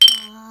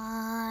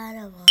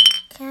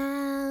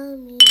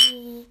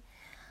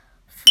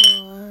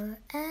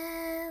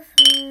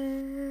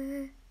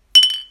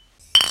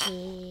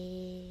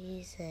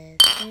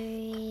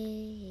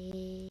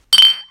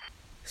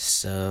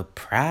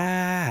Surprise.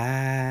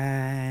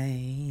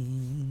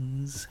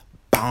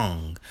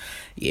 Bong.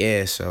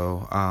 Yeah,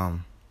 so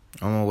on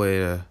my way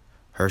to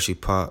Hershey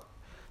Park,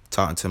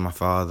 talking to my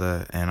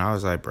father, and I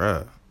was like,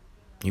 bruh,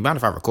 you mind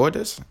if I record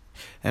this?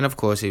 And of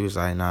course he was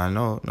like, nah,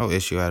 no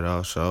issue at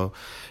all. So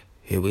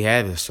here we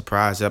have a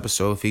surprise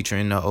episode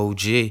featuring the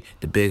OG,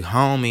 the big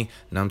homie,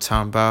 and I'm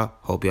talking about.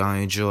 Hope y'all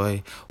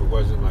enjoy. It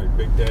wasn't like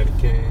Big Daddy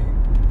Kane,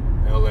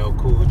 LL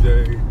Cool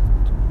J,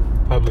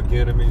 Public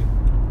Enemy,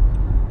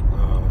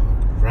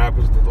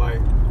 Rapper's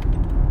Delight.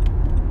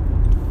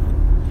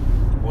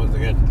 Ones that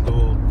got the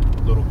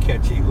little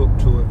catchy hook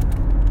to it.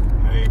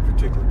 I ain't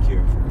particularly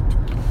care for it too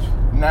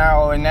much.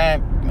 Now in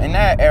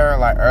that era,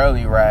 like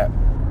early rap,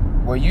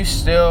 were you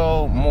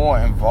still more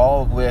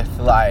involved with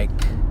like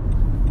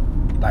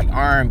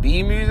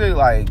R&B music?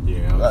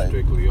 Yeah, I was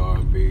strictly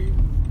R&B.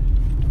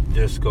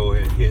 Disco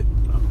had hit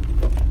a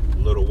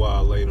little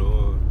while later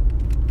on.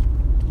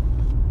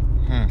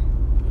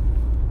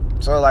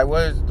 So what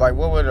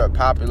were the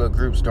popular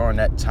groups during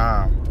that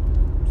time?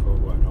 For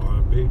what,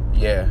 R&B?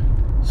 Yeah.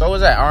 So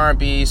was that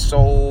R&B,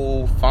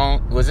 soul,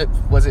 funk? Was it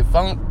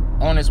funk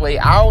on its way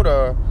out,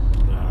 or?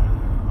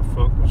 Nah,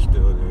 funk was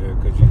still there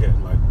because you had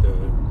like the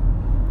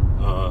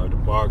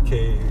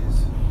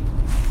Bar-Kays,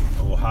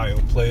 Ohio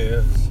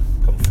Players,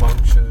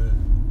 Confunction,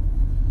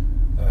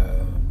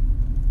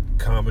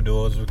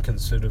 Commodores were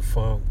considered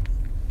funk.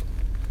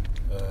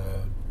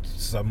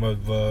 Some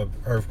of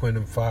Earth, Wind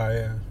and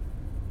Fire,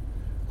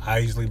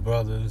 Isley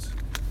Brothers.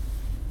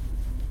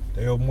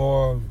 They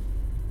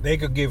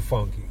could get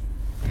funky,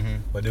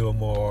 but they were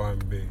more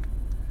R&B.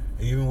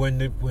 Even when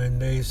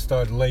they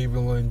started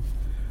labeling,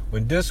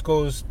 when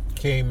discos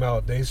came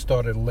out, they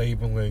started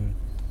labeling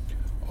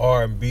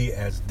R&B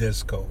as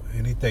disco.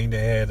 Anything that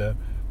had a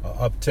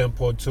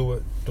up-tempo to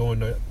it during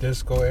the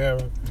disco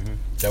era,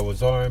 that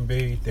was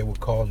R&B, they were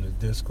calling it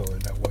disco,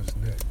 and that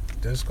wasn't it.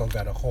 Disco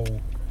got a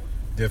whole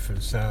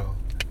different sound.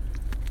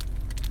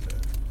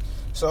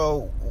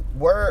 So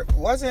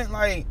wasn't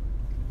like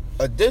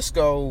a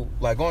disco,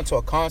 like going to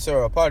a concert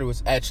or a party,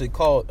 was actually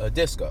called a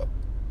disco?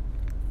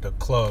 The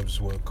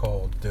clubs were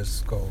called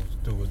discos.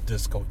 There was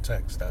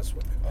discotheques. That's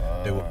what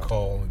they were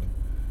calling them.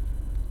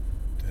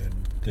 And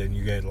then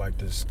you get like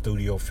the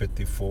Studio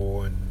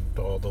 54 and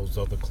all those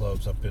other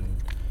clubs up in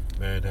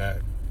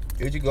Manhattan.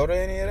 Did you go to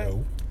any of that?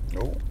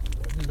 No.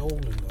 Wasn't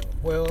old enough.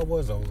 Well, I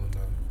was old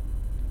enough.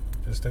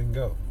 Just didn't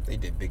go. They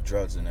did big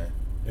drugs in there.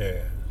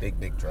 Yeah. Big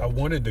drugs. I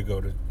wanted to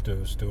go to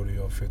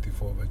Studio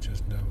 54, but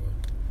just never.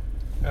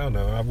 I don't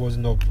know. I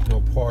wasn't no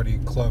party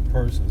club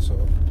person,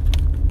 so.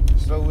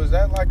 So was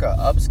that like a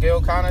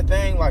upscale kind of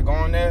thing, like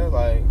going there,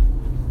 like?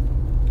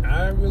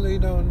 I really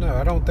don't know.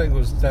 I don't think it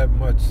was that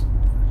much.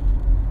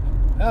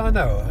 I don't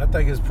know. I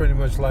think it's pretty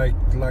much like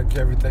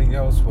everything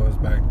else was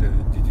back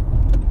then.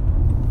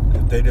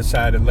 If they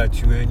decide to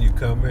let you in, you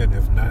come in.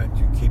 If not,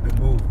 you keep it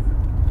moving.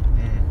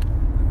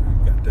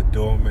 You got the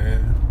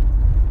doorman.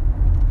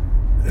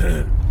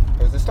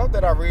 Because the stuff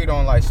that I read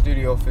on like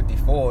Studio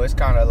 54, it's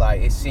kind of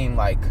like, it seemed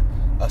like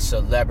a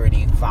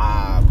celebrity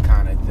vibe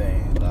kind of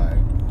thing, like.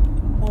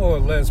 More or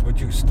less, but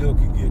you still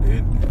can get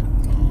in there.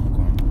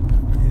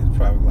 It's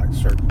probably like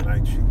certain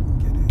nights you can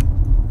get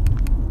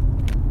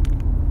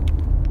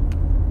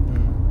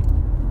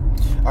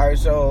in. All right,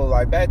 so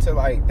like back to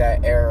like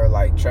that era,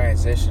 like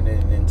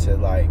transitioning into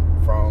like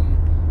from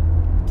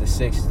the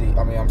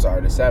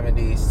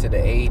 70s to the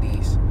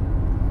 80s,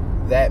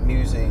 that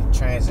music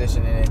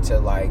transitioning into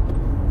like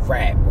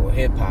rap or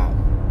hip hop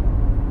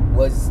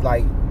was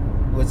I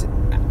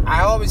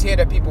always hear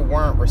that people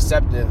weren't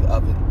receptive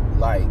of it,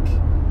 like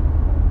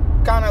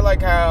kind of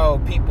like how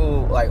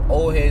people like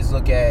old heads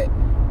look at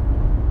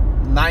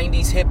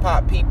 90s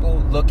hip-hop, people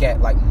look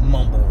at like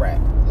mumble rap.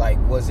 Like,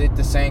 was it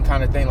the same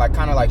kind of thing, like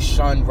kind of like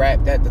shun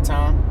rap at the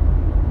time?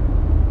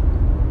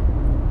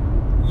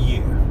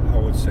 Yeah, I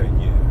would say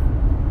yeah.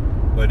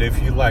 But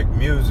if you like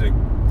music,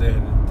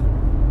 then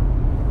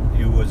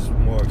you was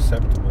more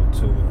acceptable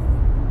to it.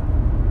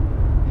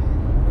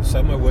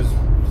 Some of it was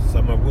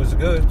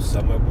good,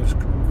 some of it was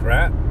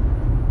crap.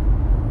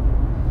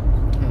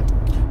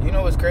 You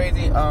know what's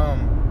crazy?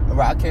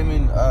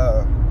 Rakim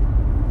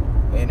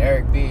and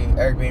Eric B and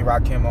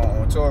Rakim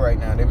on tour right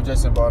now. They were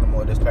just in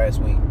Baltimore this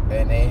past week,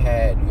 and they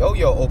had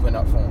Yo-Yo open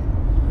up for them.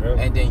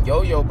 Really? And then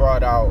Yo-Yo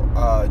brought out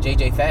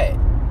JJ Fad.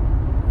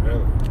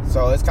 Really?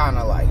 So it's kind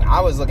of like, I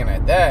was looking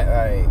at that,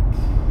 like,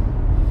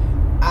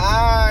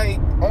 I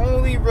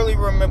only really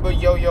remember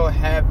Yo-Yo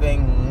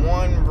having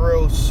one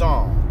real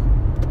song.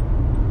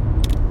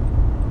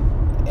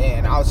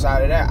 And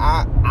outside of that,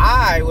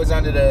 I was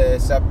under the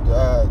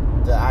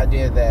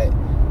idea that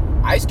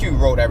Ice Cube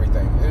wrote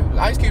everything.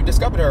 Ice Cube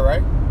discovered her,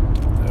 right?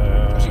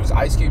 She was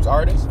Ice Cube's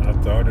artist. I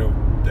thought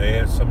they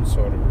had some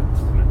sort of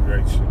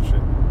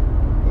relationship.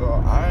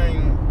 Well,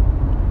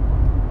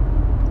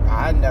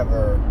 I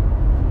never.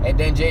 And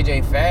then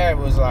JJ Fad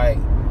was like,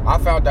 I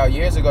found out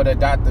years ago that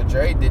Dr.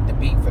 Dre did the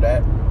beat for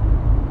that.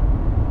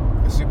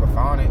 The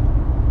Supersonic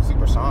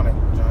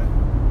joint.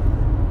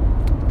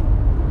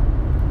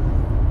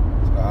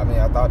 I mean,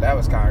 I thought that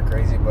was kind of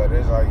crazy, but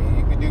it's like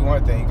you could do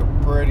one thing. You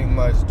could pretty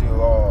much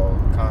do all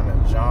kind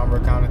of genre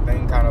kind of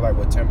thing, kind of like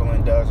what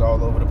Timbaland does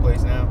all over the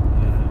place now,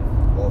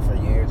 or for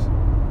years.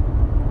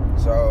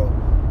 So,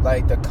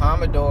 like the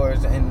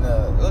Commodores and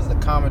the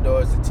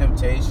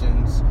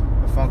Temptations,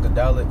 the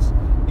Funkadelics.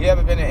 You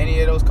ever been to any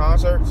of those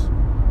concerts?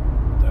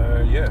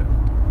 Yeah.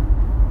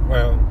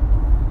 Well,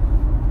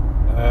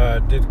 I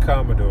did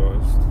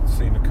Commodores.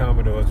 Seen the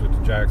Commodores with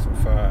the Jackson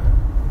 5.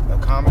 The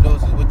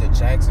Commodores is with the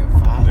Jackson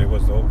 5? They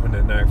was the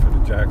opening act for the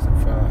Jackson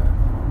 5.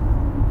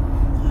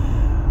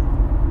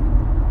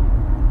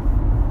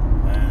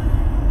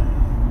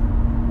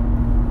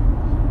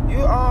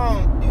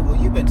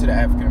 You've been to the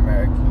African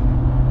American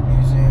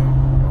Museum.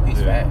 Oh,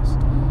 he's fast.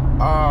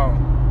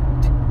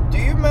 Do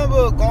you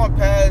remember going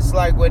past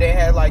like where they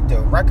had like the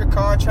record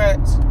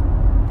contracts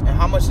and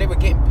how much they were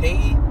getting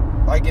paid,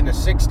 like in the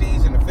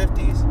 60s and the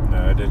 50s?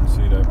 No, I didn't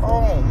see that.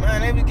 Oh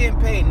man, they was getting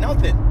paid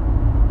nothing.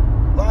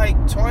 Like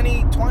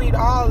 $20,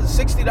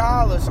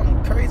 $60,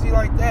 something crazy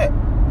like that.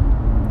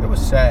 It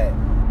was sad.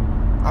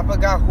 I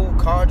forgot who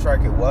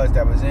contract it was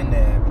that was in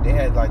there, but they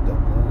had like the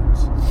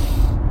boots.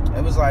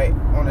 It was like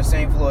on the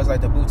same floor as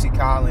like the Bootsy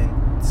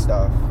Collins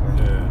stuff.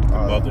 Yeah, the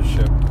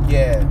mothership.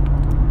 Yeah.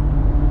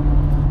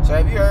 So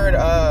have you heard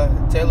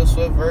Taylor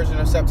Swift version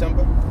of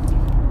September?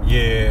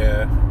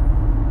 Yeah.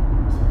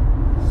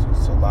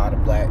 It's a lot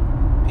of black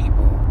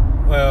people.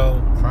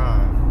 Well,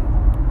 crying.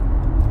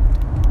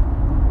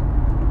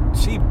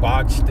 She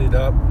botched it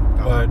up,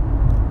 but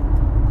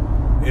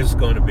it's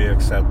going to be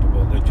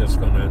acceptable. It's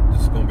going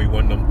to be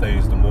one of them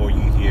things. The more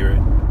you hear it,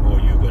 the more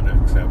you're going to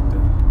accept it.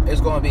 It's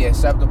going to be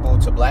acceptable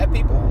to black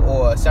people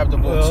or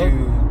acceptable to...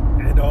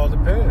 It all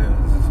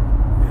depends.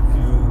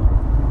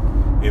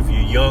 If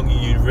you're young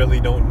and you really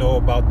don't know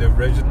about the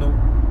original,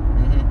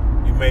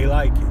 you may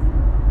like it.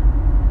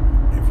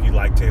 If you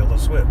like Taylor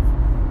Swift.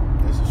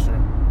 This is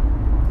true.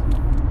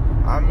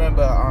 I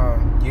remember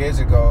years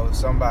ago,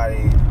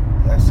 somebody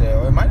that said,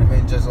 or it might have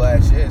been just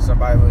last year,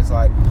 somebody was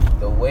like,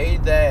 the way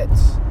that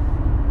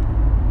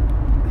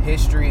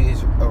history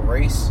is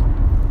erased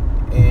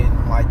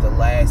in like the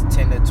last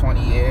 10 to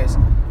 20 years,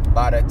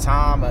 by the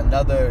time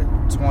another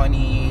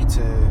 25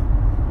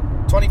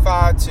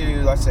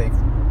 to, let's say,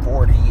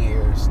 40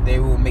 years, they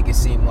will make it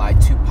seem like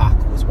Tupac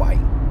was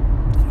white.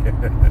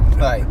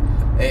 Like,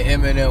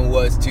 Eminem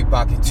was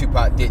Tupac and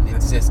Tupac didn't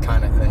exist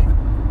kind of thing.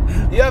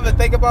 You ever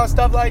think about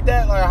stuff like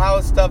that? Like how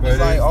stuff is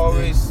like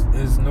always...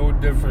 It's no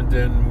different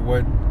than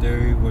what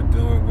they were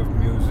doing with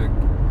music,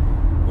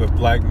 with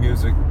black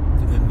music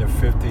in the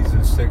 50s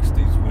and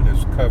 60s when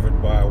it's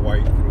covered by a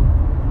white group.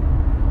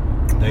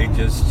 They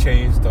just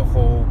changed the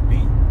whole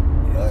beat.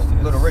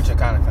 Little Richard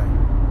kind of thing.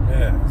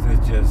 Yeah,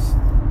 it just...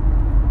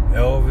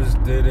 Elvis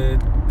did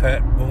it,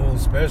 Pat Boone,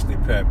 especially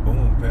Pat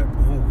Boone. Pat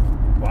Boone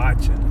was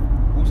watching.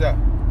 Who's that?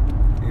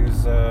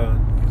 He's a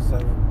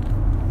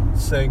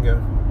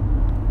singer,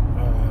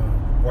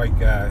 white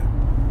guy,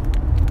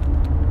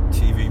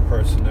 TV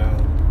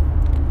personality.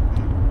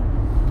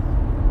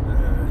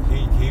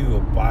 He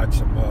will botch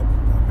him up.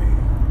 I mean,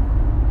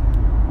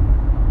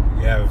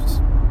 you have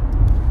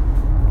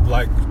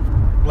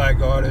black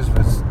artists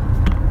with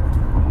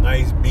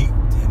nice beat,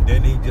 and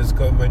then he just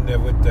come in there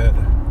with that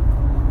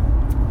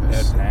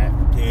snap.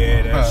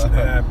 Yeah, that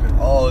snap.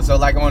 Oh, so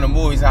like on the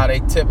movies, how they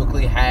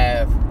typically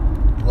have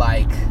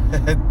like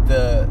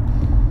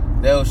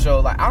they'll show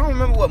like, I don't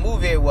remember what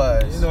movie it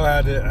was. You know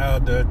how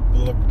the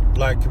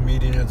black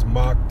comedians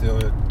mock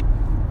the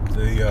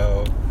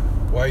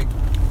white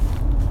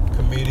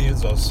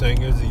comedians or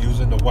singers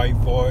using the white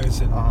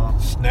voice and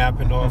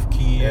snapping off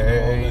key.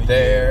 Hey and all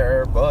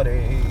there,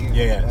 buddy.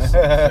 Yes.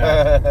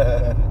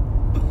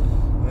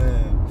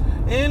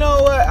 You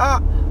know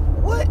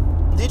what?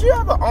 Did you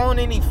ever own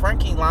any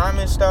Frankie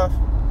Lyman stuff?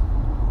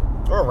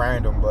 Or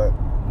random, but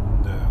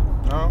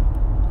no.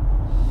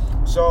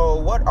 So,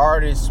 what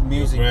artist's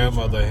music? My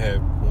grandmother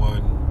had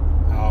one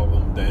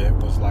album that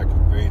was like a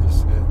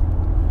greatest hit,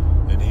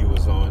 and he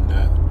was on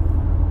that.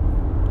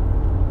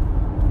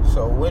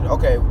 So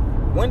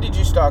when did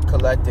you start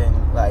collecting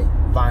like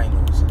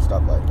vinyls and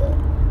stuff like that?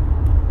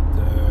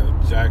 The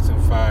Jackson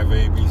 5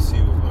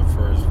 ABC was my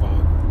first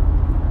vinyl.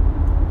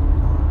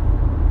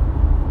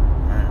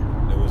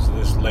 There was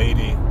this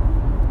lady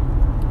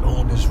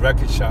owned this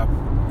record shop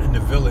in the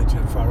village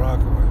in Far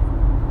Rockaway,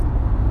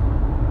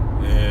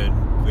 and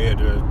we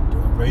had a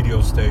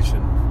radio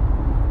station,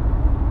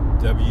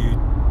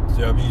 WWRL,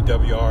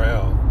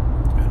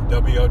 and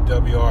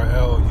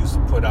WWRL used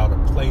to put out a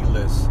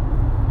playlist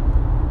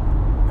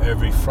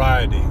every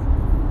Friday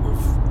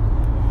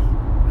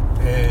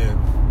and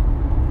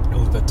it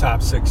was the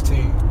top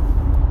 16,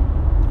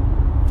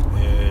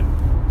 and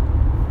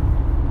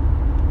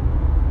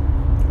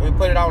we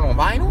put it out on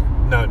vinyl?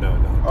 No.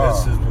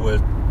 This is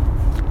with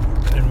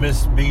in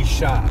Miss B's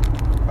shop.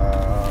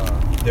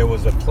 There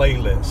was a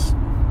playlist,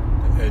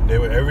 and they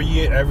would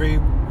every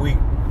week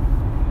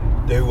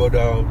they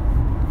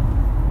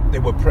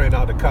would print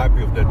out a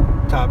copy of the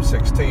top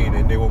 16,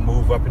 and they would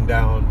move up and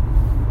down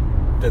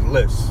the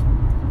list.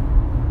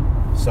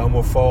 Some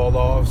will fall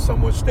off,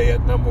 some will stay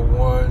at number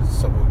one,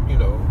 some will,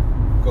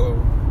 go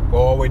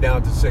all the way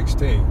down to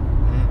 16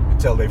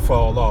 until they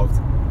fall off.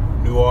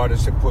 New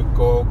artists that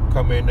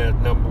come in at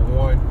number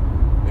one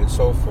and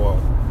so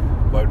forth.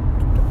 But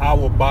I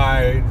will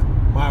buy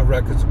my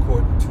records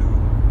according to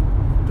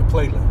the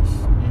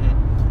playlist.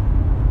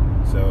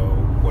 So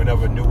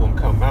whenever a new one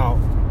come out,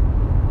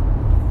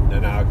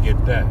 then I'll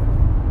get that.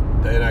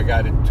 Then I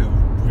got into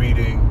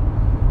reading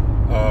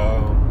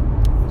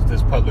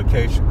this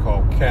publication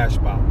called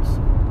Cashbox.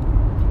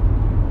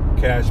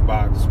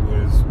 Cashbox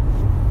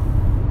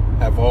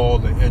have all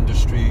the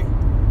industry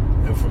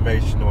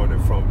information on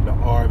it, from the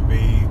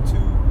R&B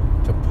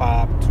to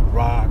pop to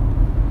rock.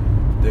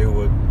 They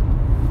would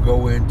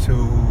go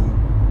into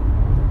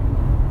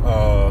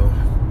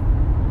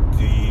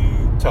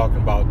talking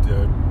about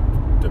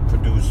the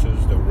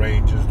producers, the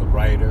arrangers, the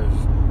writers,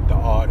 the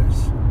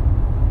artists,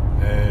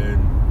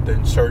 and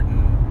then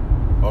certain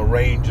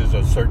arrangers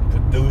or certain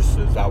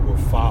producers I would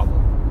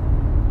follow.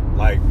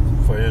 Like,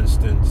 for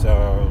instance,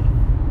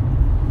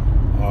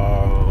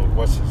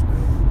 what's his name?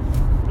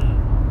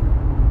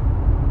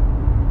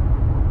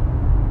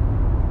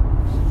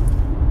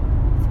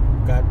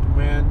 Got the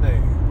man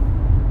name.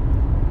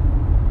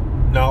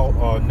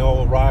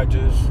 Noel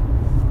Rodgers.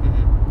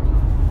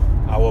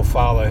 I will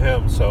follow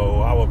him,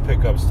 so I will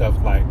pick up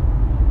stuff like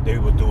they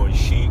were doing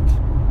Chic,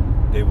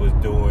 they was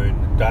doing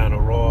Donna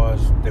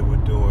Ross, they were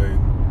doing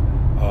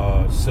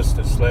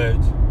Sister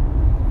Sledge,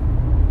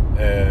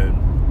 and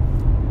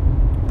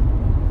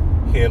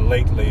here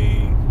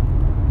lately,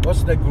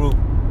 what's that group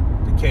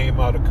that came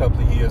out a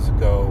couple of years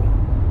ago?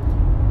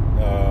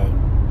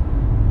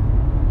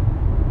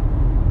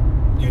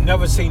 You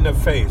never seen their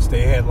face.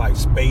 They had like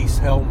space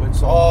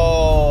helmets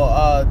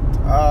on.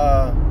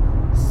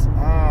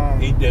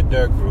 He did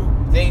their group.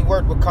 They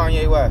worked with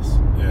Kanye West.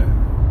 Yeah.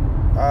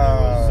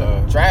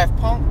 Draft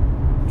Punk?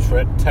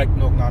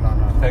 Techno.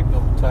 No.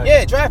 Techno type.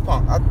 Yeah, Draft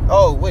Punk.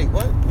 Wait,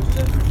 what? What you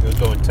say? They were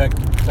doing tech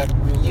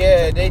music?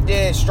 Yeah, they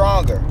did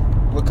Stronger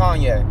with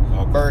Kanye.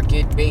 Okay. Work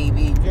it,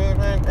 baby. Yeah.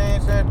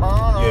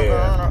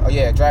 Oh,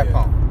 yeah, Draft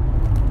Punk.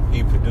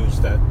 He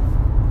produced that.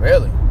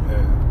 Really?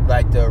 Yeah.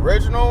 Like the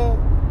original?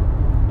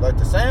 Like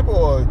the sample,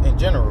 or in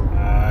general?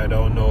 I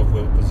don't know if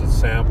it was a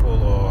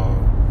sample or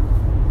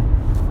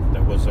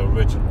that was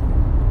original.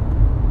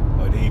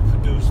 But he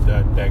produced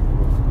that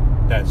group,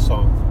 that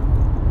song.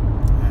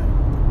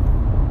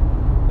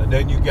 And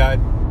then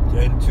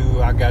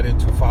I got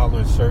into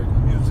following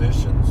certain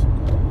musicians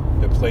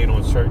that played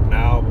on certain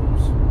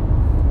albums,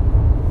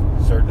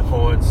 certain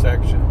horn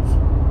sections.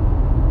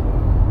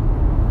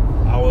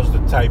 I was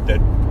the type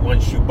that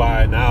once you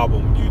buy an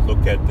album, you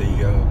look at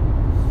the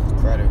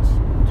credits.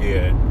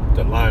 Yeah,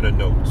 the liner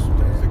notes,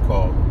 as they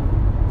call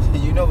them.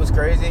 You know what's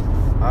crazy?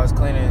 I was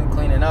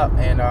cleaning up,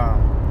 and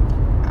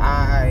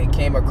I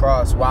came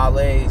across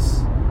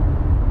Wale's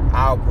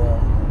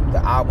album, the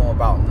album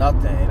About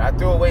Nothing. And I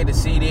threw away the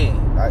CD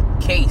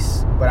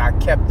case, but I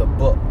kept the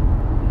book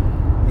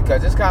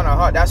because it's kind of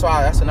hard. That's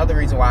another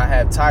reason why I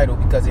have Tidal,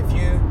 because if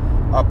you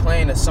are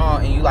playing a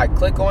song and you like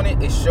click on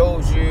it, it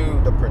shows you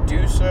the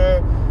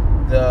producer,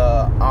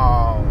 the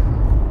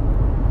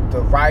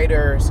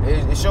writers.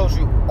 It shows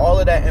you all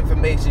of that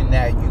information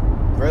that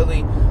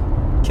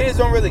kids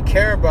don't really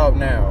care about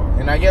now.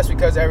 And I guess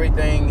because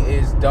everything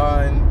is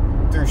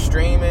done through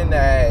streaming,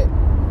 that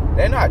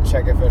they're not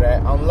checking for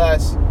that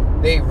unless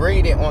they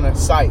read it on a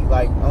site.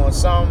 Like on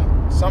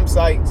some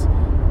sites,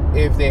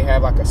 if they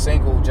have like a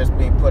single just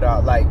being put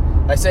out, like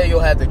say you'll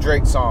have the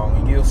Drake song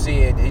and you'll see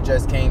it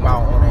just came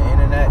out on the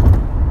internet,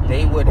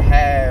 they would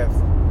have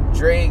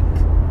Drake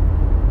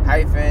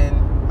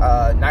hyphen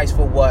Nice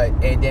for What,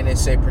 and then it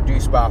say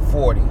produced by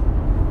 40,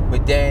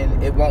 but then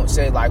it won't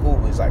say like who it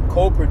was like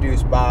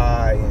co-produced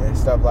by and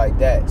stuff like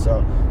that.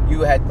 So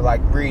you had to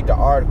like read the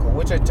article,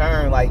 which in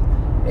turn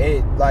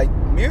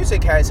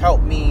music has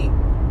helped me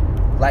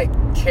like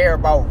care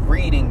about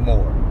reading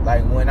more.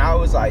 Like when I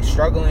was like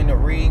struggling to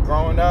read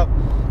growing up,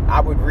 I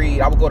would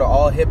go to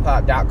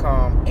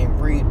allhiphop.com and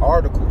read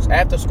articles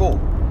after school,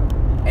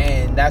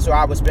 and that's where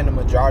I would spend the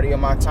majority of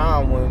my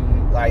time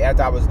when, like,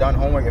 after I was done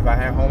homework, if I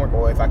had homework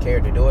or if I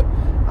cared to do it,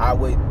 I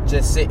would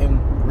just sit and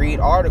read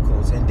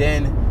articles. And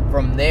then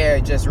from there,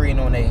 just reading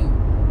on the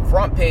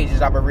front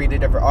pages, I would read the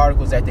different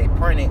articles that they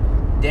printed.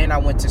 Then I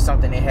went to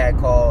something they had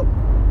called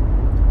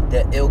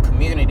the Ill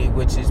Community,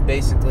 which is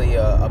basically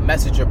a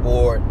messenger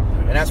board.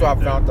 And that's where I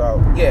found out.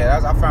 Yeah,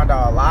 I found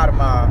out a lot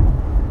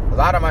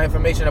of my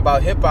information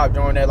about hip hop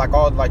during there, like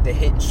all like the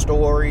hidden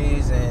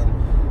stories and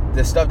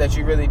the stuff that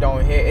you really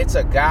don't hear. It's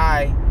a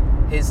guy.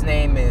 His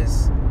name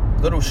is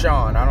Little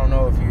Sean. I don't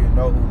know if you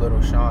know who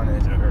Little Sean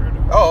is. I heard of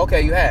him. Oh,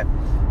 okay, you have.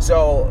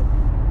 So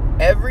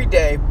every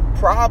day,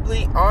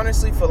 probably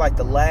honestly for like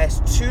the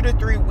last 2 to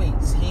 3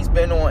 weeks, he's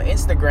been on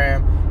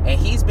Instagram and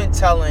he's been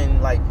telling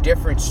like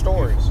different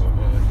stories.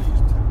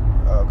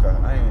 Okay,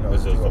 I didn't even know.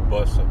 Because there's a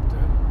bus up there.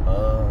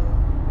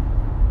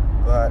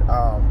 But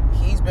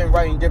he's been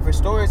writing different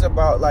stories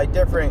about like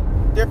different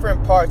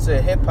parts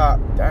of hip hop.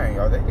 Dang,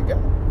 are they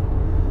together?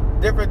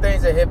 different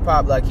things in hip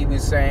hop. Like he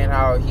was saying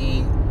how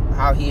he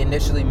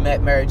initially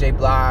met Mary J.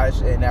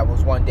 Blige, and that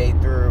was one day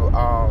through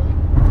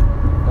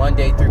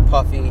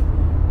Puffy.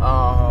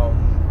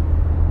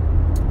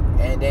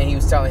 And then he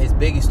was telling his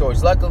Biggie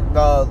stories. Luckily,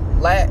 the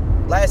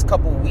last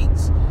couple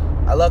weeks,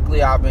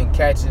 luckily I've been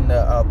catching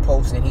the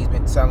posts, and he's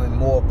been telling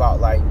more about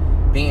like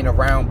being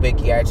around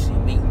Biggie, actually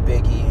meeting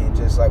Biggie, and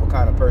just like what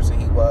kind of person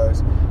he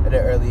was at the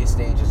earliest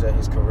stages of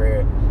his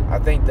career. I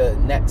think the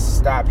next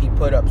stop he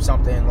put up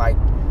something like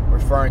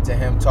referring to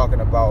him talking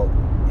about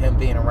him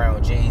being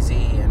around Jay-Z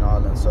and all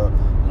that. So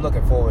I'm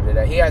looking forward to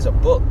that. He has a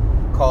book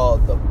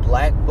called The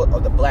Black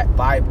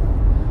Bible.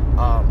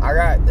 I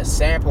got the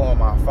sample on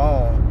my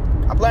phone.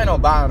 I plan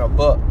on buying a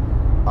book.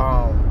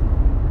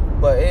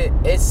 But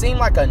it seemed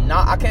like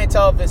I can't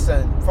tell if it's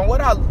from what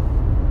I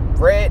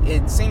read,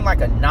 it seemed like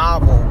a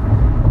novel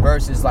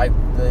versus like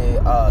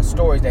the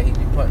stories that he'd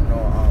be putting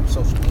on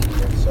social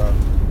media. So,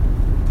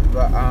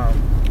 but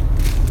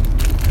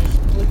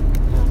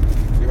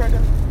see right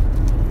there.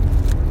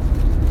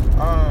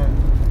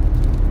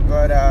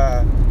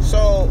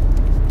 So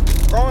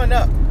growing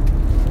up,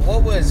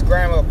 what was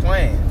grandma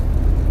playing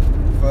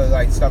for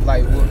like stuff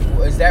like?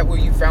 Is that where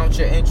you found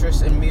your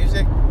interest in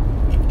music?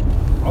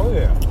 Oh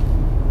yeah.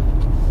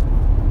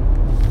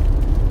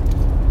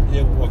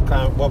 Yeah.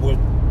 What was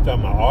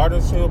some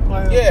artists who were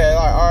playing? Yeah,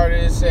 like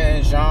artists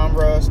and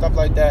genre, stuff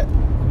like that.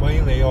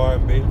 Mainly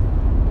R&B.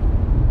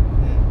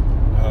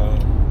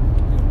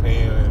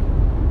 Playing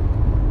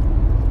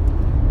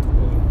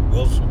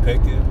Wilson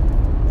Pickett,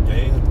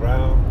 James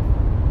Brown,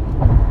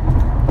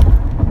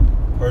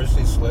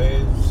 Percy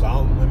Sledge,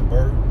 Solomon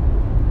Burke.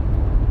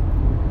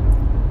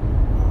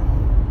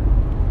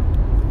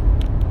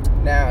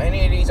 Now,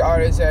 any of these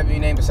artists have you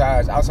named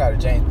besides outside of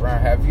James Brown?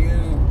 Have you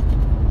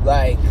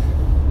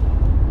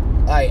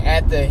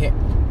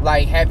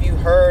have you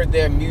heard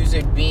their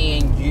music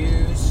being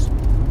used,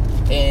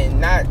 and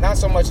not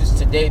so much as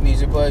today's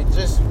music, but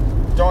just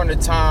during the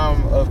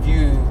time of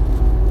you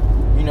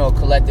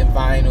collecting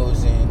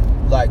vinyls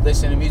and like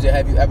listening to music?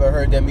 Have you ever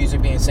heard their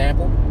music being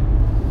sampled?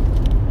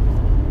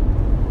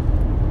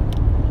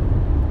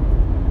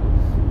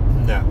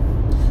 No.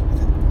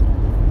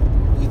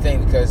 You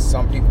think because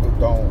some people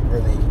don't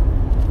really,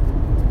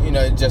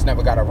 just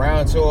never got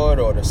around to it,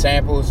 or the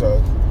samples,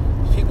 or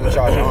people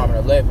charge an arm and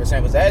a leg for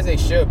samples, as they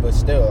should, but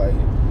still, like,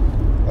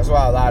 that's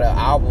why a lot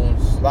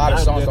of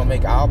songs don't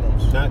make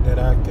albums. Not that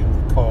I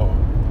can recall.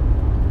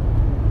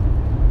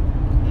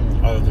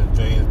 Other than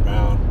James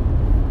Brown.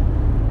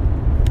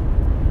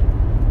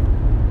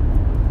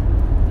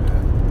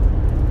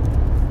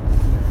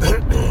 Yeah.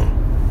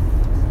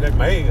 They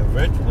may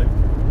eventually.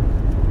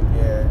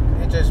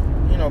 Yeah, it just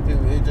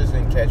it just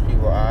didn't catch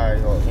people's eye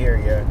or ear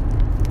yet.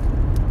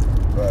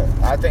 But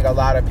I think a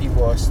lot of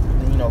people are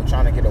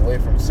trying to get away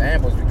from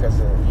samples because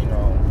of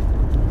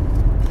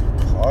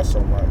cost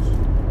so much.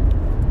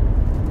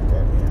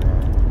 But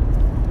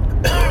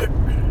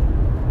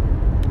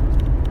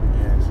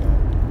yeah.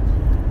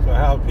 So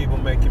how are people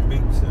making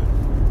beats then?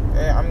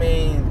 Yeah, I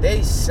mean,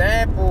 they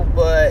sample,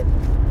 but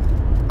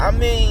I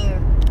mean,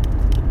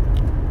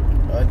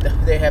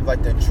 they have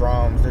like the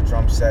drum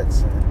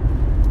sets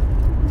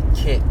and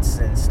kits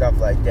and stuff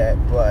like that,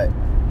 but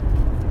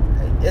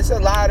it's a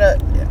lot of.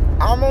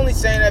 I'm only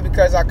saying that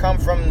because I come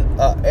from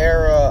an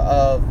era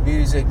of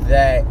music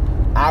that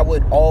I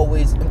would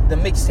always, the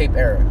mixtape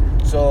era.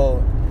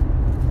 So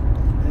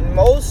in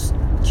most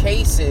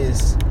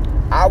cases,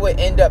 I would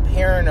end up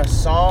hearing a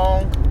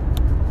song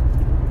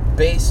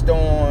based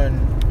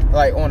on,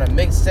 like, on a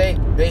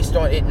mixtape, based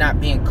on it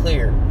not being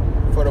clear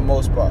for the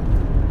most part.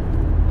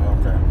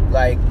 Okay.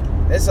 Like,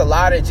 there's a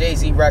lot of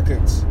Jay-Z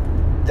records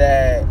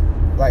that,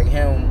 like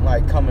him,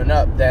 like, coming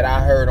up, that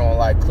I heard on,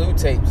 like, Clue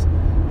tapes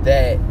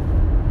that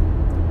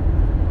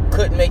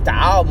couldn't make the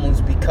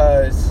albums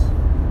because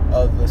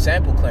of the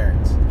sample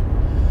clearance.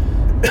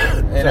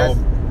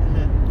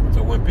 And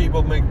so when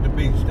people make the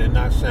beats, they're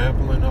not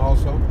sampling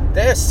also?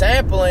 They're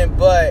sampling,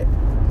 but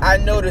I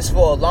noticed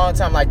for a long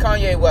time, like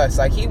Kanye West,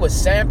 like he was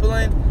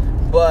sampling,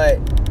 but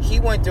he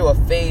went through a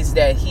phase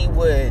that he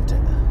would,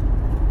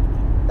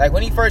 like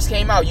when he first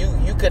came out,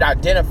 you could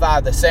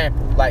identify the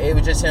sample. Like it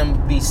was just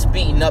him be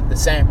speeding up the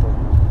sample.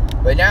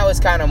 But now it's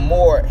kind of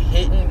more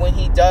hidden when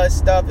he does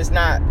stuff. It's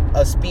not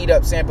a speed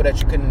up sample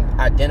that you can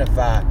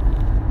identify.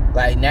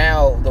 Like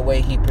now, the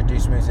way he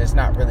produced music, it's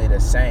not really the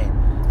same.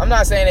 I'm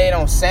not saying they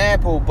don't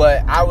sample,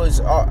 but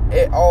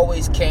it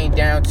always came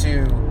down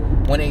to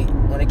when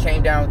it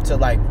came down to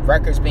like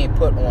records being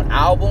put on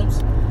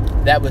albums.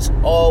 That was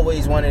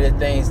always one of the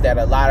things that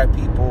a lot of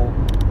people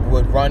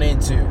would run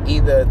into.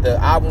 Either the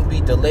album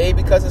be delayed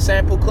because of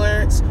sample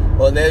clearance,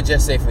 or they'll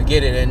just say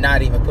forget it and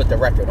not even put the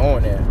record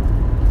on there.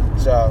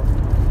 So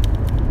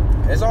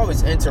it's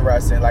always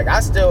interesting. Like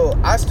I still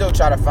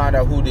try to find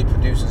out who the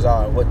producers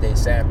are and what they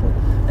sample.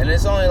 And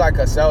it's only like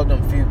a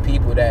seldom few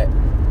people that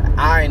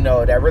I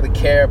know that really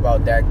care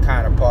about that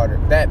kind of part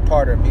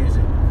of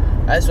music.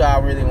 That's why I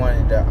really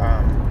wanted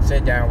to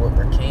sit down with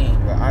Rakeem.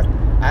 But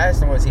I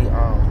asked him was he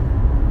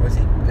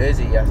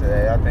busy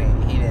yesterday. I think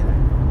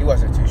he He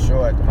wasn't too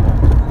sure at the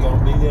moment. He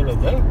gonna be here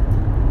today?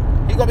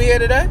 He gonna be here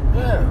today?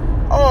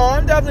 Yeah. Oh,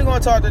 I'm definitely gonna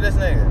talk to this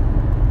nigga.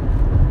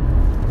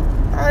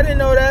 I didn't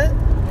know that.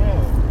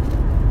 Yeah.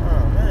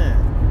 Oh man.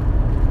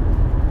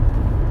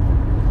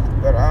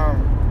 But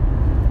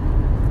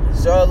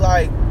so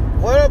like,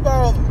 what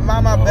about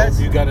Mama I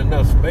Betsy? hope you got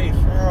enough space.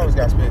 I always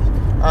got space.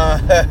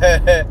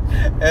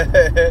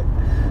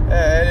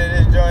 Edit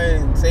this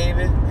joint and save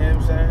it. You know what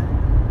I'm saying?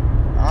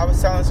 I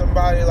was telling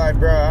somebody like,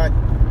 bro,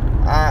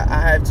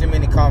 I have too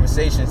many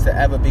conversations to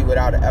ever be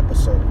without an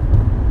episode.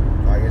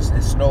 Like,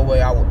 it's no way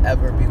I will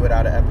ever be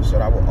without an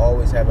episode. I will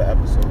always have an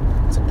episode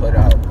to put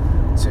out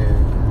to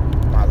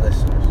my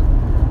listeners.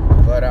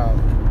 But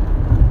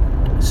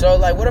so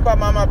like, what about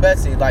Mama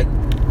Betsy? Like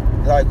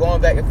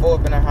going back and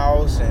forth in the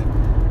house, and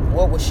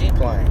what was she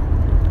playing?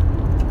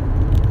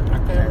 I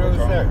can't really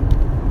say.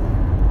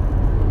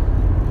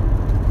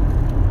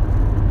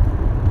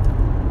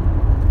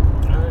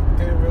 I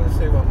can't really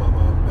say what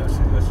Mama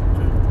Betsy listened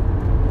to.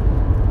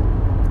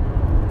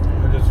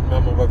 I just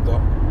remember what the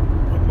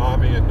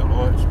mommy and the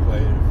aunts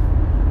played.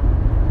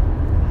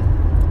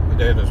 But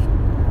they had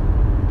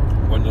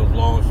one of those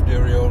long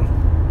stereos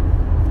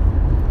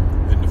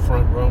in the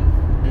front room.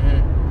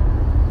 Mm-hmm.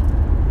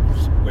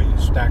 Where you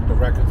stack the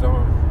records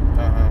on.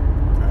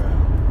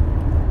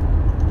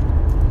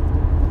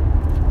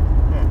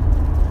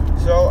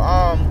 So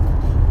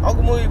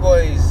Uncle Movie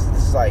Boy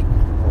is like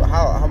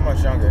how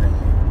much younger than you?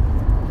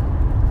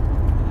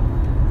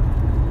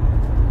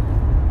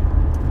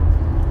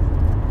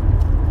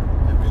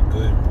 Maybe a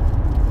good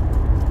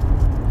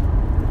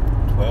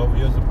 12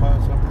 years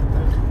apart, something like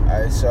that.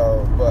 Alright,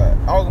 so but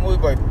Uncle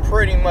Movie Boy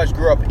pretty much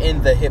grew up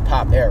in the hip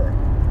hop era.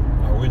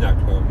 No, we're not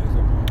 12 years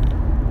apart.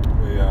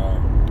 We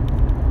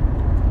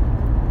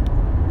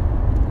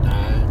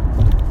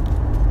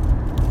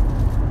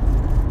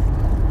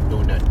 9.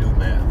 Doing that new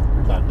math.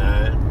 About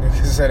 9.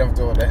 Nigga said I'm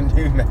doing that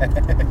new man.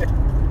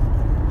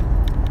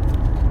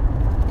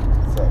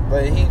 So,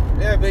 but he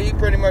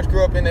pretty much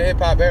grew up in the hip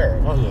hop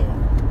era. Oh yeah.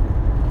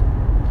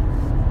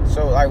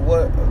 So like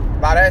what?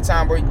 By that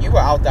time, you were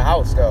out the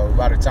house though.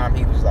 By the time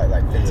he was like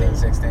 15,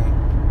 16. Him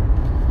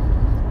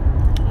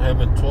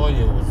and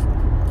Toya was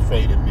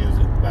trading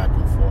music back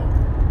and forth.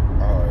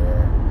 Oh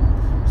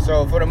yeah.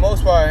 So for the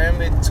most part,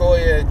 him and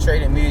Toya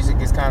trading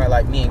music is kind of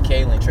like me and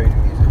Kaylin trading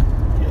music.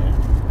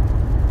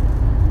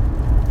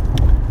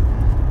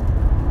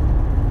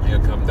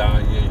 He'll come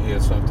down here and hear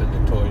something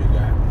that Toya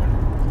got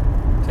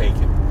and take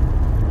it.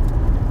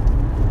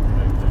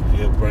 And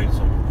he'll bring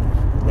some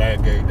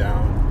reggae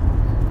down.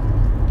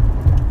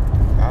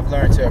 I've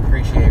learned to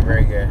appreciate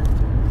reggae.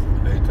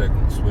 And they take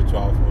and switch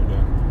off on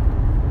that.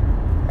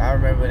 I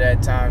remember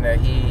that time that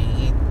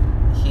he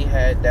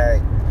had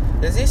that.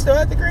 Does he still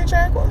have the green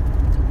Jaguar?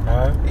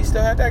 Huh? He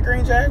still had that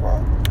green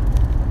Jaguar?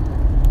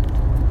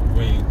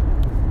 Green.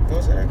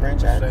 Was it a green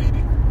Jaguar?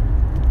 Mercedes.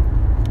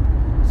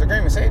 It's a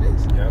green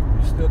Mercedes? Yep,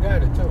 you still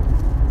got it too.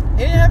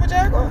 He didn't have a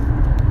Jaguar?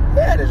 He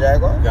had a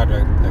Jaguar. You got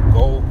the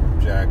gold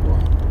Jaguar.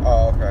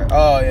 Oh, okay.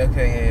 Oh,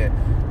 okay, yeah.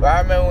 But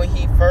I remember when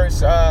he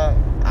first, I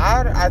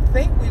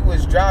think we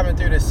was driving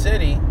through the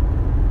city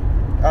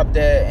up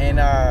there, and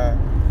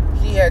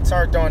he had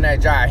turned on that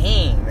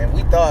Jaheim, and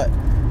we thought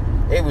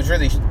it was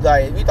really,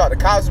 like, we thought the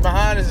cops was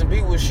behind us and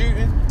people was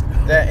shooting.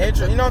 That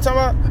intro, you know what I'm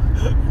talking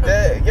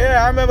about?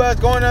 Yeah, I remember us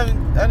going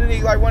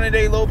underneath, like, one of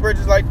these little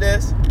bridges like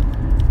this.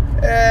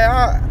 And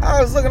I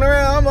was looking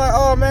around, I'm like,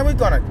 oh, man, we're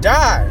gonna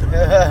die.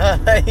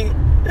 I think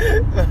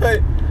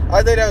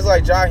that was,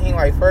 like, Jaheim,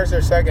 like, first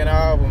or second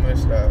album and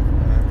stuff.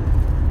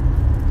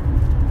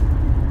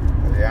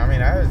 Yeah, I mean,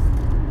 that's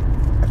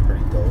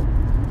pretty dope.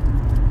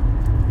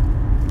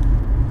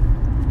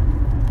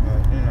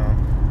 You know,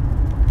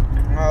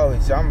 I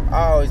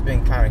always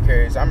been kind of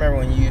curious. I remember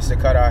when you used to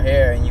cut our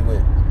hair and you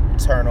would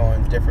turn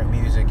on different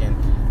music, and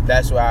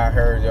that's where I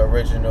heard the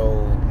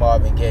original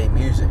Marvin Gaye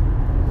music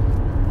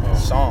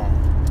song.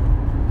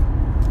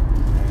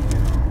 And, you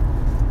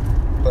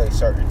know, play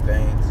certain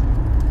things.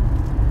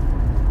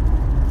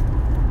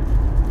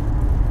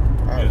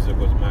 Music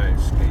was my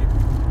escape.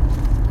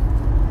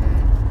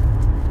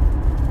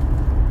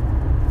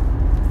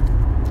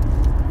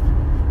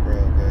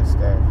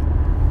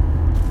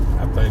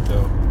 I think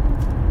the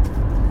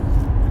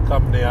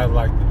company I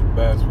liked the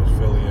best was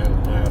Philly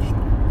International.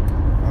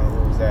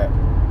 What was that?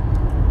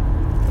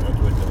 That was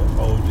with the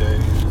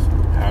OJs,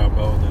 Harold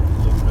Melvin,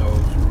 Blue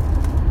Nose,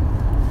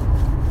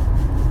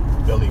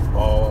 Billy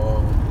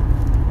Paul,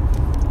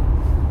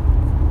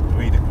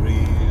 3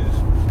 Degrees,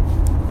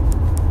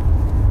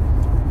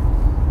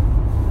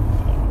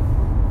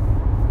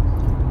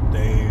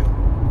 Dave,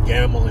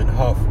 Gamble and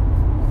Huff.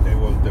 They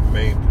were the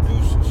main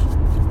producers.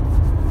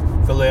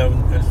 Philly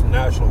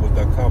International was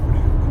their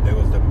company, but they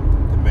was the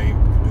main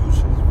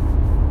producers.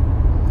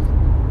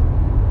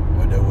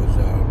 But there was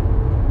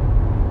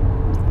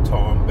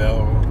Tom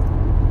Bell,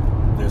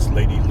 this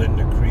lady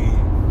Linda Creed,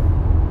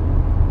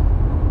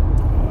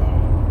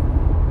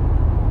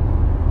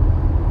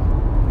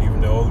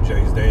 even the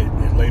OJs.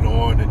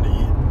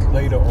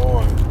 Later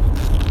on,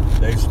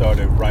 they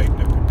started writing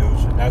and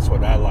producing. That's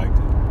what I liked.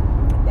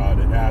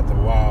 started, after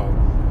a while,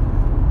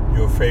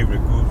 your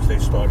favorite groups, they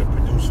started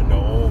producing their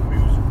own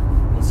music.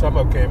 And some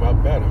of them came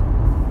out better.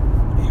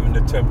 Even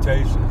the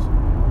Temptations,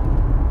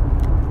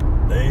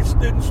 they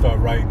didn't start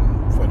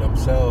writing for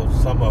themselves,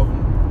 some of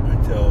them,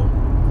 until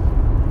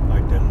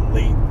like the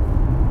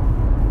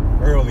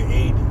early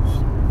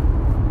 80s.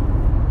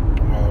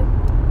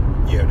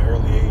 The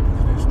early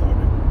 80s, they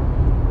started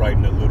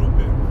writing a little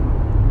bit,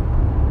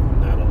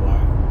 not a lot.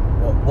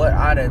 What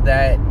out of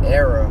that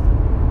era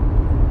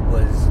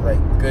was like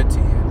good to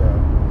you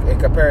though, in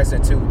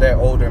comparison to their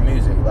older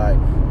music? Like,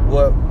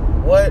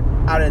 what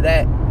out of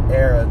that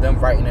era, them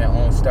writing their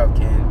own stuff,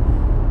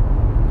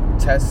 can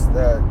test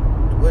the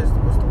what's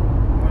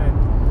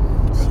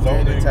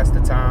the test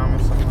of time or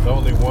something? There's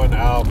only one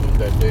album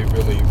that they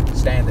really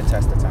stand the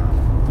test of time.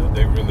 That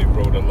they really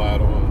wrote a lot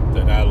on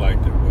that I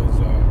liked. It was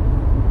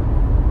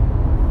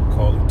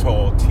called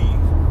Tall T.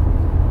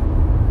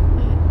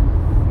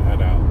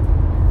 That album.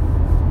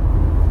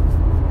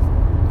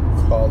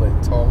 Call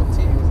it Tall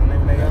T was the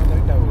name of that album? I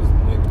think that was the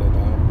name of that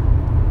album.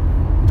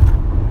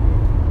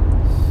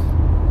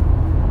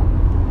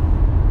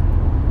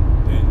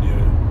 Then you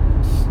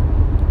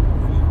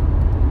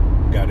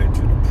got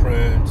into the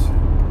Prince,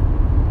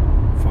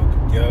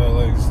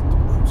 Funkadelics, the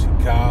Bootsy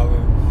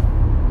Collins.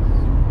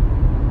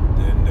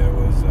 Then there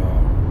was a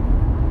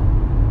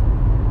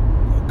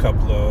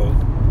couple of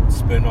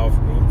spin-off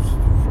groups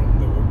from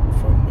the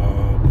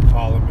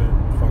Parliament,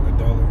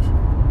 Funkadelics.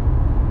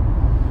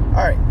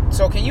 All right,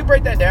 so can you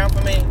break that down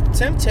for me?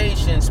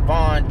 Temptation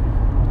spawned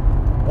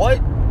what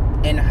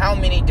and how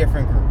many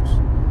different groups?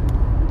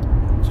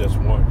 Just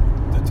one,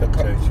 the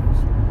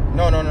Temptations.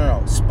 No.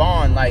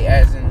 Spawn, like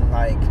as in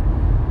like,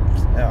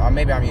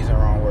 maybe I'm using the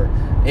wrong word.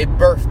 It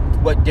birthed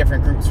what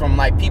different groups from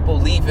like people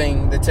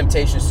leaving the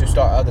Temptations to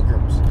start other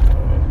groups?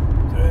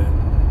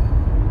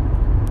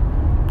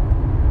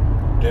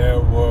 There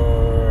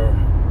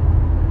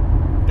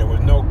was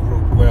no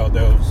group. Well,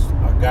 there was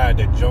a guy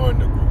that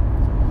joined the group,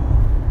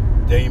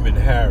 Damon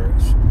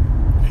Harris.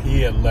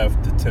 He had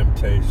left the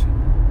Temptation,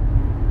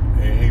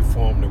 and he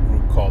formed a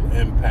group called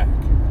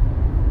Impact.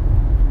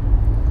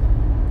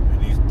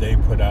 And they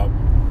put out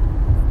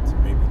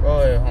maybe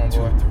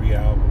 2-3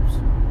 albums.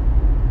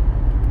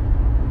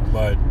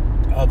 But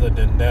other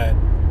than that,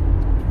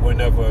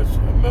 whenever a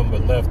member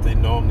left, they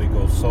normally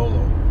go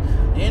solo.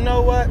 You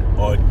know what?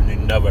 Or you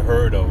never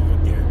heard of them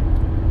again.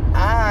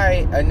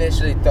 I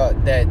initially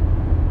thought that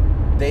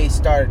they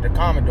started the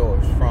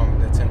Commodores from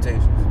the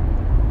Temptations.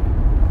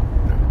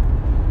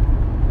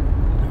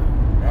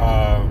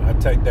 I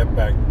take that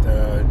back.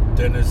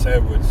 Dennis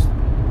Edwards,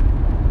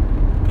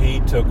 he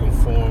took and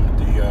formed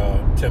the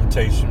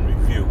Temptation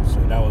Review. So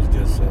that was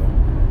just a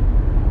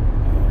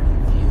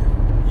review.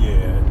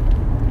 Yeah,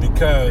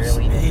 because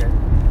really,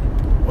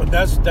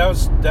 that's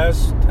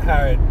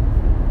how it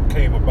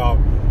came about.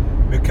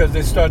 Because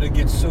they started to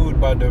get sued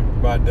by the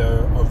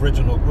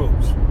original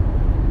groups,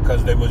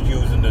 because they was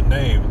using the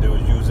name. They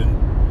was using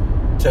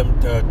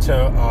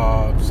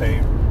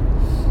say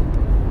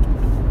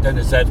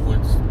Dennis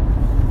Edwards,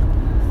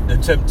 the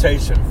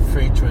Temptation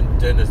featuring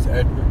Dennis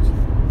Edwards.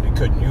 They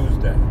couldn't use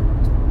that.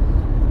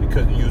 They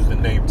couldn't use the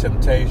name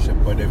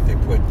Temptation. But if they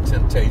put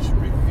Temptation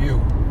Review,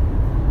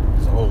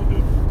 it's a whole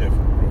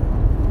different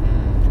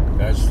group.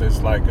 That's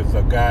just like it's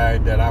a guy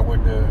that we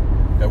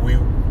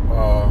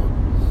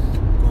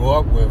grew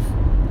up with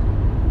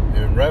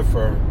in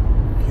Redford.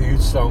 He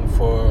sung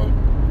for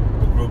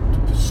the group The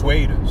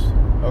Persuaders.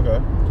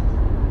 Okay.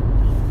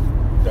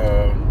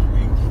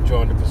 He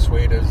joined the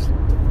Persuaders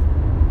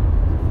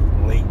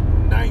late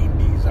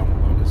 90s, I'm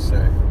going to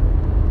say.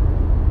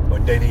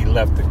 But then he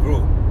left the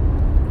group.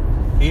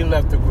 He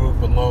left the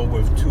group along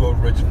with 2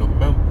 original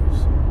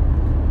members.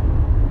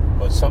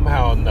 But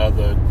somehow or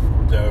another,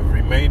 the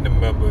remaining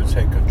members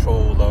had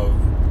control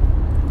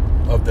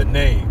of the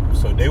name.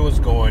 So they was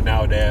going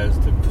out as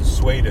the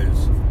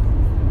Persuaders.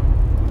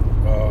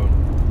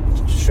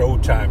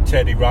 Showtime,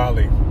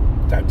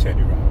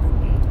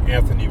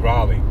 Anthony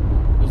Raleigh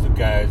was the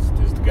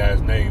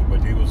guy's name,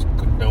 but he was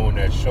known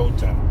as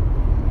Showtime.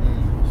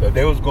 So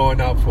they was going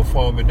out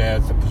performing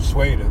as the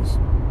Persuaders.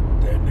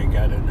 Then they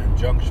got an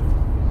injunction.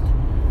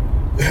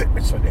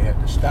 So they had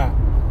to stop.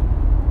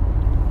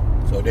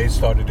 So they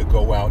started to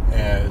go out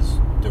as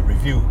the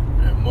Review.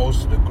 And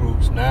most of the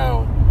groups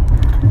now,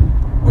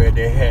 where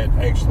they had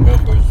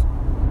ex-members,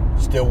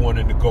 still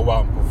wanted to go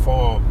out and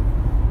perform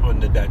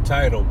under that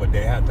title, but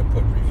they had to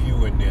put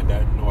Review in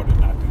there in order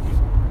not to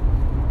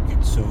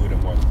get sued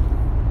and whatnot.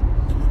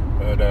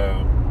 But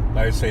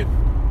like I said,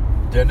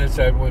 Dennis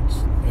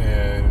Edwards,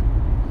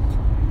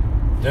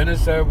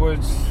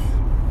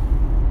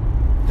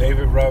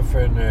 David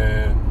Ruffin,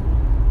 and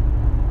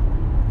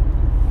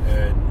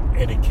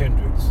Eddie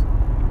Kendricks,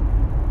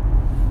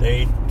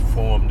 they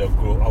formed a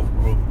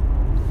group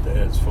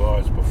as far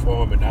as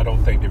performing. I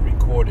don't think they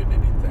recorded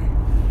anything.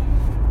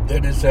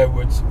 Dennis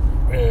Edwards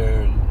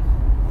and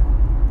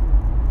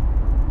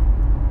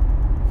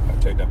I'll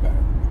take that back.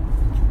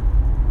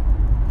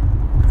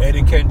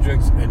 Eddie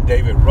Kendricks and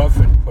David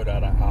Ruffin put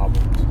out an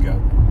album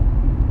together.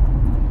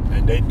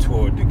 and they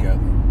toured together.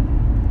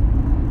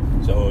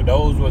 So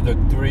those were the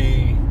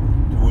three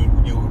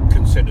you would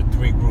consider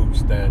three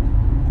groups that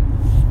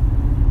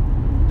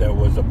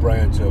was a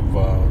branched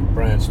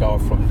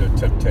off from the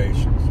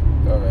Temptations.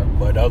 Okay.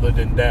 But other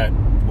than that,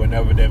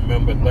 whenever their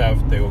member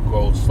left, they would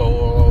go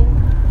solo,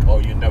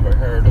 or you never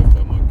heard of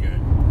them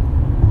again.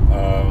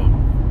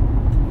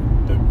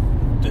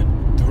 The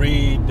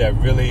three that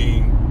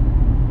really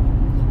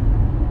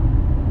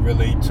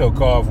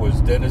took off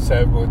was Dennis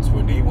Edwards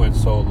when he went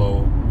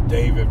solo,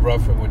 David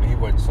Ruffin when he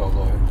went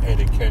solo, and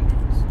Eddie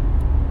Kendricks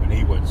when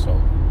he went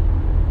solo.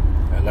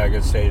 And like I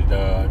said,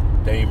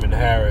 Damon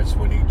Harris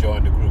when he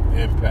joined the group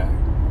Impact.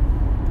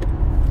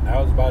 That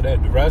was about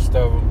it. The rest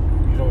of them,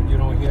 you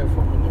don't hear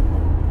from them no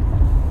more.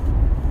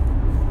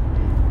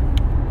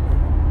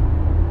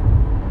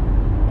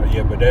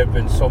 Yeah, but there have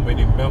been so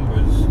many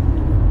members,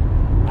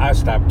 I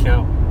stopped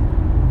counting.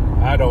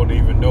 I don't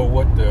even know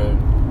what the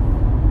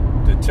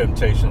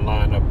Temptation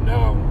lineup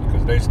now,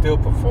 because they still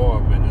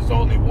perform and there's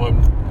only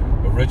one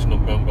original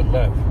member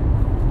left.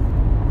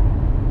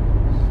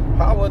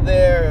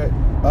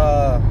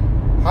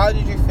 How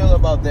did you feel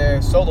about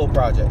their solo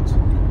projects? They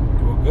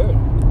were good.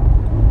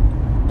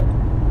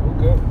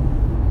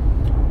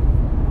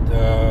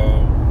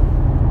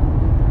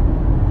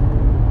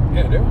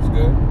 Yeah, that was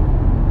good.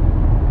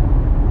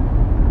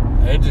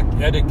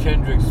 Eddie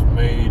Kendricks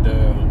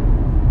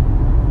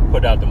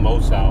put out the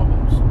most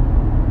albums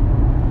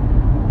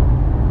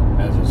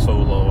as a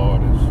solo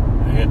artist.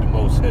 He had the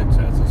most hits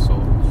as a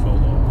solo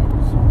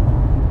artist.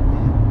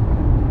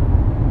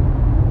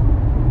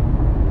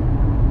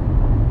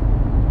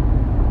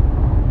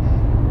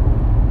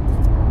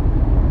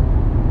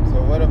 So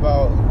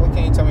what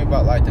can you tell me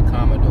about like the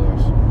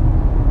Commodores?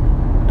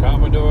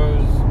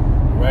 Commodores,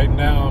 right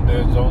now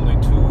there's only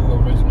 2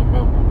 original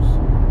members.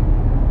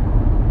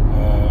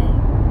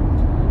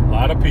 A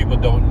lot of people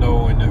don't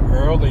know in the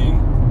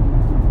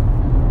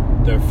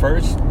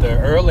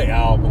early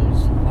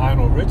albums,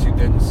 Lionel Richie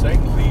didn't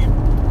sing lead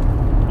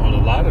on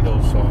a lot of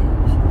those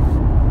songs.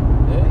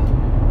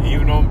 Yeah.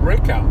 Even on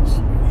Brick House.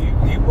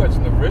 He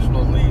wasn't the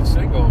original lead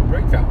singer on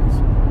Brick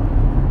House.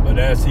 But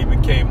as he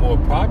became more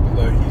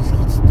popular, he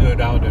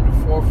stood out in the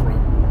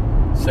forefront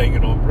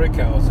singing on Brick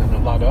House and a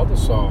lot of other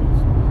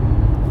songs.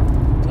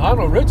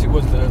 Lionel Richie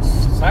was the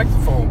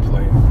saxophone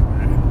player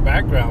and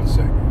background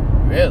singer.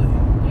 Really?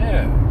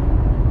 Yeah.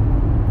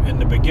 In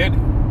the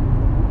beginning.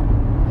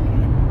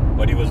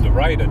 But he was the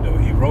writer, though.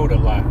 He wrote a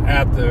lot.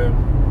 After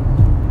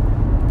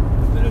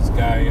this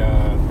guy,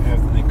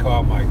 Anthony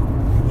Carmichael,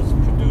 he was a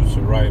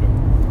producer, writer.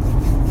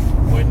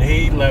 When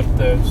he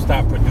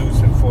stopped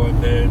producing for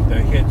the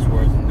hits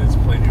wasn't as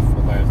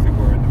plentiful as they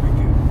were in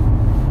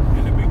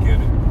the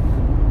beginning.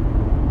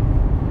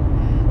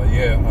 But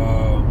yeah,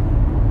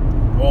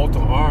 Walter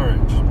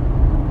Orange,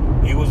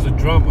 he was a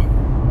drummer.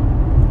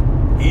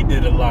 He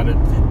did a lot of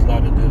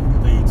the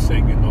lead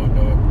singing on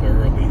the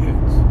early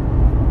hits.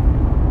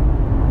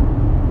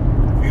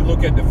 If you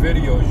look at the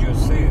videos, you'll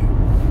see it.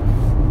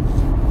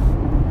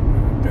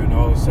 Then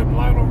all of a sudden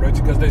Lionel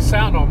Richie, because they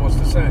sound almost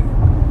the same.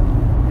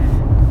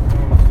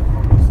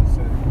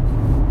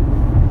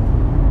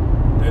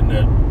 Then I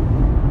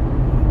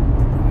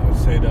would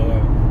say the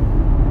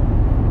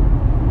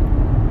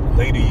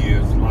later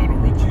years, Lionel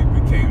Richie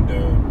became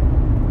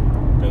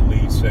the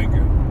lead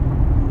singer.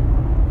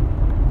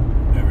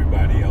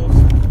 Everybody else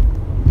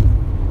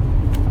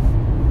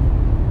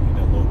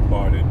had a little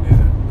part in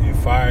there. They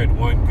fired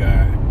one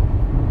guy.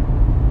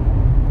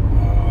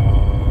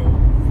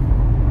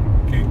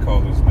 Can't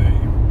call his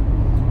name.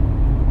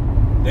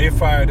 They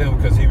fired him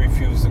because he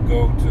refused to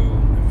go to,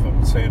 if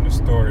I'm saying the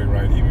story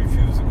right, he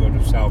refused to go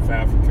to South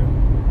Africa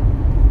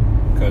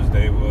because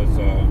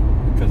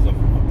because of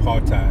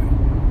apartheid.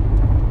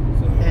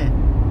 So,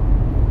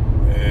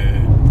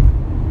 and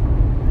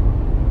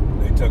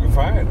they took and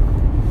fired him.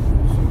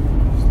 So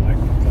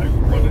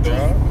it's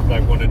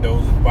like one of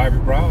those Bobby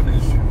Brown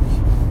issues.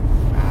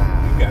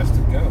 He got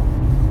to go.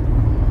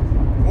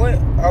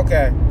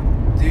 Okay.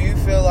 Do you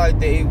feel like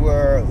they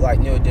were like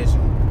New Edition?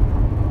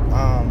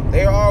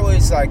 They're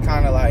always like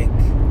kind of like,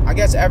 I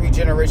guess every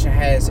generation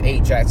has a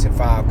Jackson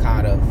 5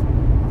 kind of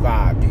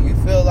vibe. Do you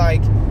feel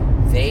like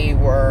they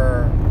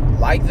were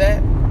like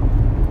that?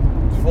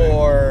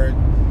 For,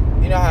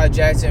 you know how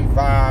Jackson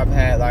 5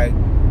 had like,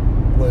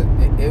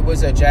 it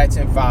was a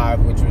Jackson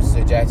 5, which was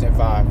the Jackson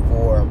 5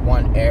 for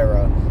one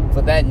era.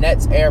 For that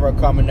next era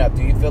coming up,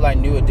 do you feel like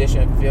New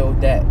Edition filled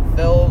that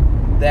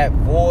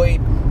void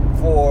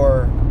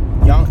for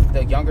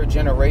the younger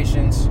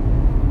generations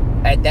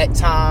at that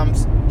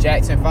time's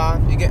Jackson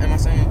 5? You get what I'm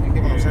saying?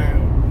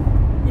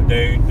 But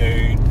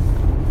they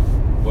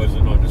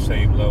wasn't on the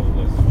same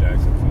level as the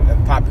Jackson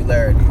 5.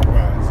 Popularity,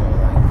 right? So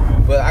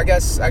like, but I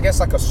guess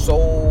like a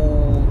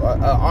soul,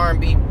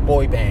 R&B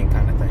boy band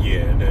kind of thing.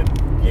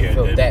 They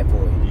filled that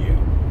void. Yeah,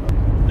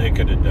 they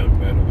could have done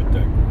better with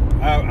that.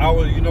 I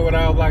would, you know what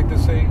I would like to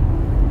see?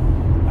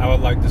 I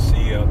would like to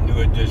see a New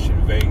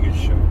Edition Vegas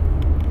show.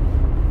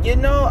 You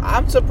know,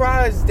 I'm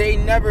surprised they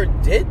never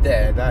did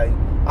that. Like,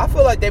 I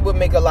feel like they would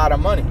make a lot of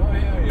money. Oh,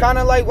 yeah. Kind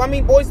of like, I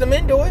mean, Boys the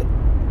Men do it.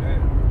 Yeah.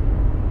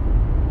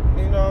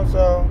 You know,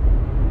 so.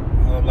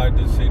 I would like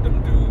to see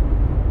them do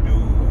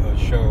a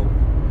show.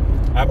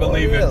 I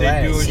believe if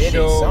they do a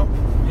show,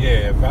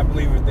 I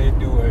believe if they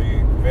do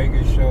a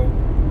Vegas show,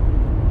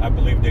 I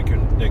believe they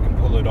can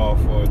pull it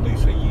off for at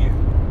least a year.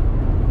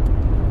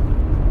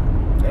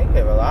 They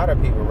give a lot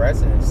of people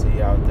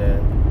residency out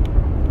there.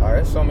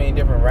 There's so many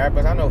different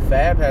rappers. I know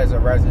Fab has a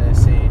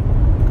residency in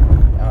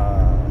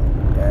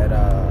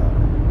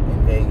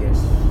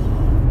Vegas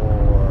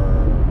for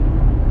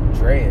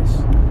Dreas,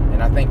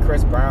 and I think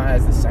Chris Brown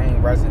has the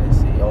same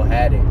residency or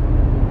had it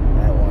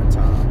at one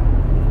time.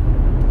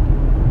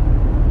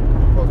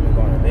 I'm supposed to be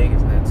going to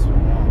Vegas next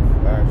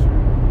month, actually.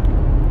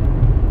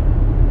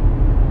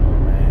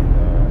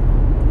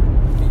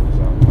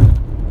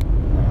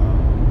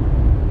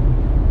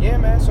 Yeah,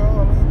 man. So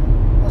I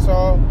mean, that's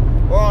all.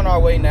 We're on our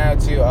way now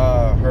to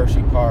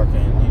Hershey Park,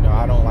 and you know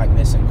I don't like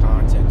missing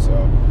content, so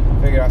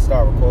I figured I'd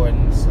start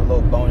recording. It's a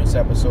little bonus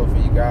episode for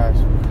you guys.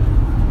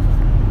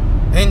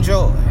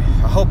 Enjoy.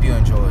 I hope you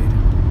enjoyed.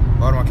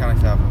 Baltimore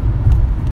County Capital.